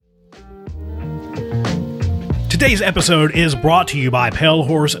Today's episode is brought to you by Pale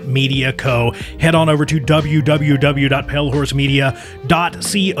Horse Media Co. Head on over to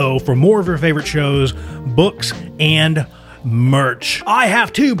www.palehorsemedia.co for more of your favorite shows, books, and merch. I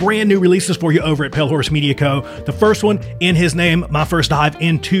have two brand new releases for you over at Pale Horse Media Co. The first one, In His Name, my first dive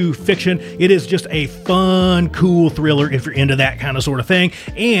into fiction. It is just a fun, cool thriller if you're into that kind of sort of thing.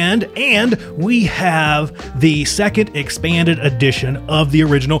 And we have the second expanded edition of the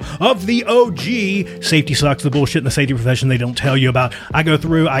original, of the OG, Safety Sucks, the bullshit in the safety profession they don't tell you about. I go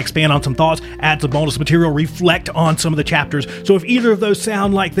through, I expand on some thoughts, add some bonus material, reflect on some of the chapters. So if either of those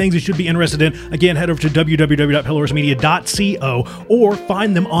sound like things you should be interested in, again, head over to www.palehorsemedia.co or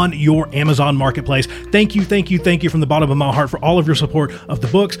find them on your Amazon marketplace. Thank you from the bottom of my heart for all of your support of the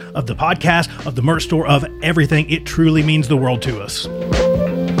books, of the podcast, of the merch store, of everything. It truly means the world to us.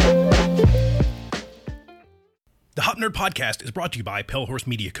 The Hop Nerd Podcast is brought to you by Pale Horse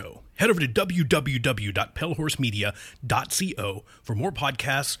Media Co. Head over to www.palehorsemedia.co for more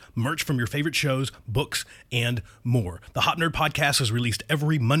podcasts, merch from your favorite shows, books, and more. The Hop Nerd Podcast is released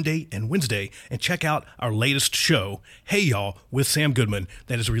every Monday and Wednesday, and check out our latest show, Hey Y'all, with Sam Goodman,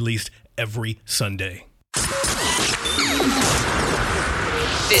 that is released every Sunday.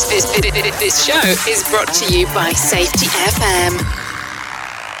 This show is brought to you by Safety FM.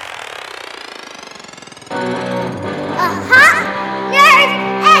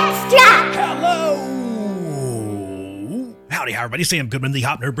 Howdy, everybody. Sam Goodman, the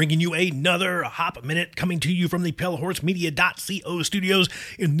Hop Nerd, bringing you another Hop Minute, coming to you from the PaleHorseMedia.co studios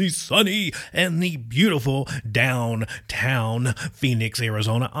in the sunny and the beautiful downtown Phoenix,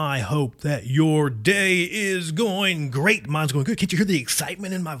 Arizona. I hope that your day is going great. Mine's going good. Can't you hear the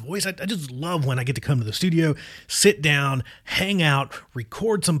excitement in my voice? I just love when I get to come to the studio, sit down, hang out,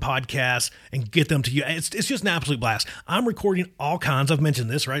 record some podcasts, and get them to you. It's just an absolute blast. I'm recording all kinds. I've mentioned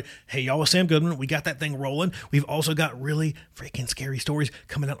this, right? Hey, y'all, with Sam Goodman. We got that thing rolling. We've also got really freaking scary stories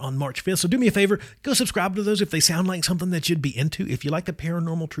coming out on March 5th. So do me a favor, go subscribe to those if they sound like something that you'd be into. If you like the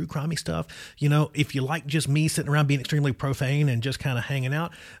paranormal, true crimey stuff, if you like just me sitting around being extremely profane and just kind of hanging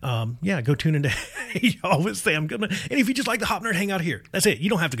out, go tune into Hey Y'all with Sam Goodman. And if you just like the Hop Nerd, hang out here. That's it. You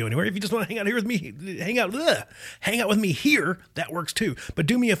don't have to go anywhere. If you just want to hang out here with me, hang out with me here, that works too. But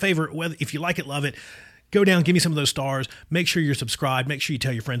do me a favor, if you like it, love it, go down, give me some of those stars. Make sure you're subscribed. Make sure you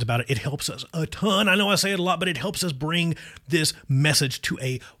tell your friends about it. It helps us a ton. I know I say it a lot, but it helps us bring this message to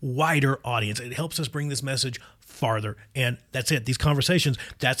a wider audience. It helps us bring this message farther. And that's it. These conversations,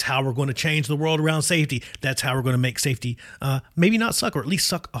 that's how we're going to change the world around safety. That's how we're going to make safety maybe not suck, or at least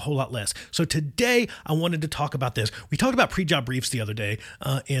suck a whole lot less. So today I wanted to talk about this. We talked about pre-job briefs the other day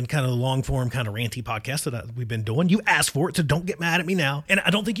in kind of the long form, kind of ranty podcast that we've been doing. You asked for it, so don't get mad at me now. And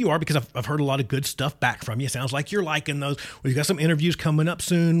I don't think you are, because I've heard a lot of good stuff back from you. Sounds like you're liking those. We've got some interviews coming up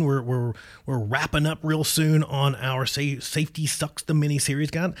soon. We're wrapping up real soon on our Safety Sucks the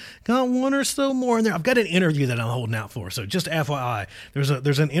mini-series. Got one or so more in there. I've got an interview that I'm holding out for. So just FYI,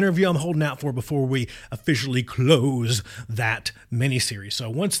 there's an interview I'm holding out for before we officially close that miniseries. So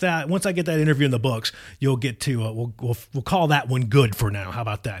once I get that interview in the books, you'll get to we'll call that one good for now. How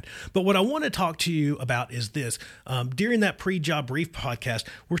about that? But what I want to talk to you about is this. During that pre-job brief podcast,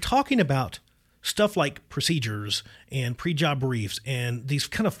 we're talking about stuff like procedures and pre-job briefs and these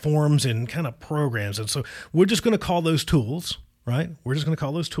kind of forms and kind of programs. And so we're just going to call those tools, right? We're just going to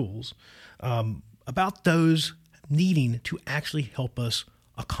call those tools about those needing to actually help us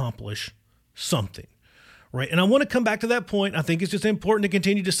accomplish something, right? And I want to come back to that point. I think it's just important to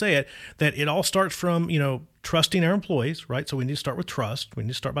continue to say it, that it all starts from, trusting our employees, right? So we need to start with trust. We need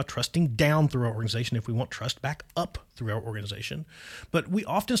to start by trusting down through our organization if we want trust back up through our organization. But we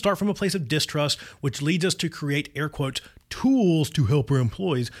often start from a place of distrust, which leads us to create, air quotes, tools to help our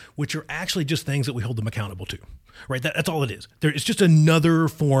employees, which are actually just things that we hold them accountable to. Right? That's all it is. It's just another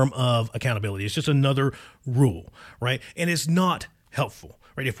form of accountability. It's just another rule, right? And it's not helpful,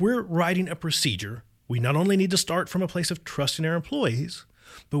 right? If we're writing a procedure, we not only need to start from a place of trusting our employees,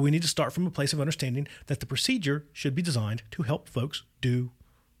 but we need to start from a place of understanding that the procedure should be designed to help folks do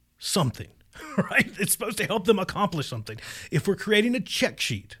something, right? It's supposed to help them accomplish something. If we're creating a check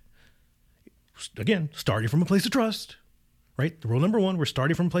sheet, again, starting from a place of trust, right? The rule number one, we're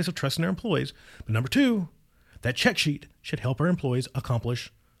starting from a place of trust in our employees. But number two, that check sheet should help our employees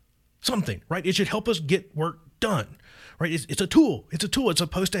accomplish something, right? It should help us get work done, right? It's a tool. It's a tool. It's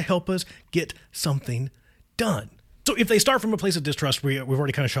supposed to help us get something done. So if they start from a place of distrust, we've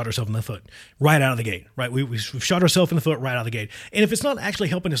already kind of shot ourselves in the foot right out of the gate, right? We've shot ourselves in the foot right out of the gate. And if it's not actually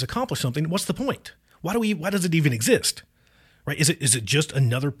helping us accomplish something, what's the point? Why does it even exist, right? Is it just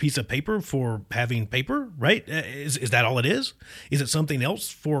another piece of paper for having paper, right? Is that all it is? Is it something else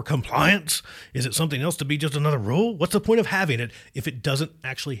for compliance? Is it something else to be just another rule? What's the point of having it if it doesn't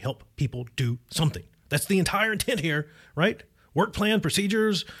actually help people do something? That's the entire intent here, right? Work plan,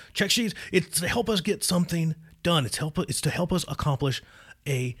 procedures, check sheets. It's to help us get something done. It's to help us accomplish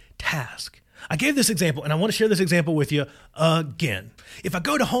a task. I gave this example, and I want to share this example with you again. If I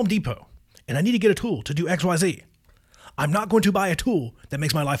go to Home Depot and I need to get a tool to do XYZ, I'm not going to buy a tool that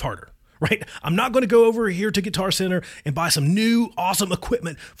makes my life harder, right? I'm not going to go over here to Guitar Center and buy some new awesome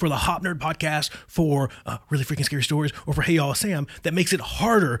equipment for the Hop Nerd podcast, for Really Freaking Scary Stories, or for Hey Y'all Sam that makes it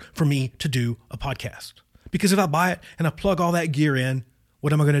harder for me to do a podcast. Because if I buy it and I plug all that gear in,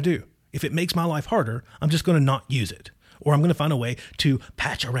 what am I going to do? If it makes my life harder, I'm just going to not use it. Or I'm going to find a way to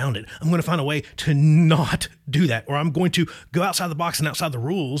patch around it. I'm going to find a way to not do that. Or I'm going to go outside the box and outside the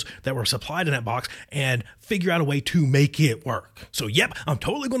rules that were supplied in that box and figure out a way to make it work. So, yep, I'm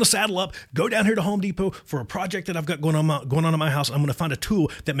totally going to saddle up, go down here to Home Depot for a project that I've got going on in my house. I'm going to find a tool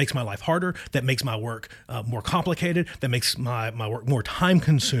that makes my life harder, that makes my work more complicated, that makes my work more time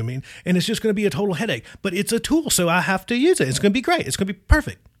consuming. And it's just going to be a total headache. But it's a tool, so I have to use it. It's going to be great. It's going to be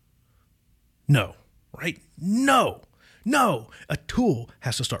perfect. No, right? No. A tool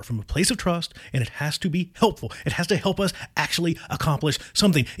has to start from a place of trust, and it has to be helpful. It has to help us actually accomplish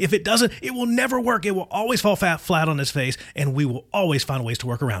something. If it doesn't, it will never work. It will always fall flat on its face, and we will always find ways to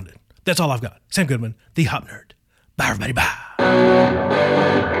work around it. That's all I've got. Sam Goodman, the Hop Nerd. Bye, everybody. Bye.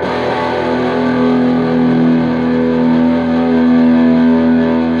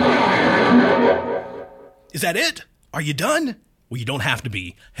 Is that it? Are you done? Well, you don't have to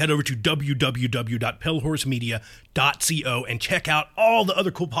be. Head over to www.palehorsemedia.co and check out all the other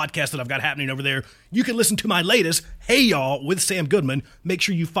cool podcasts that I've got happening over there. You can listen to my latest, Hey Y'all, with Sam Goodman. Make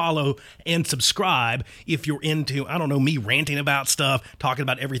sure you follow and subscribe if you're into, me ranting about stuff, talking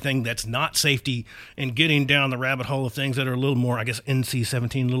about everything that's not safety, and getting down the rabbit hole of things that are a little more,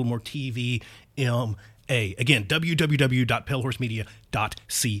 NC-17, a little more TVMA. Again,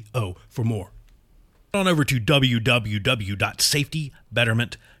 www.palehorsemedia.co for more. On over to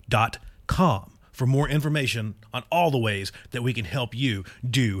www.safetybetterment.com for more information on all the ways that we can help you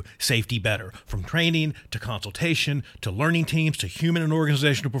do safety better. From training to consultation to learning teams to human and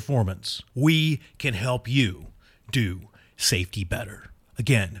organizational performance, we can help you do safety better.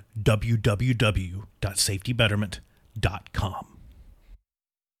 Again, www.safetybetterment.com.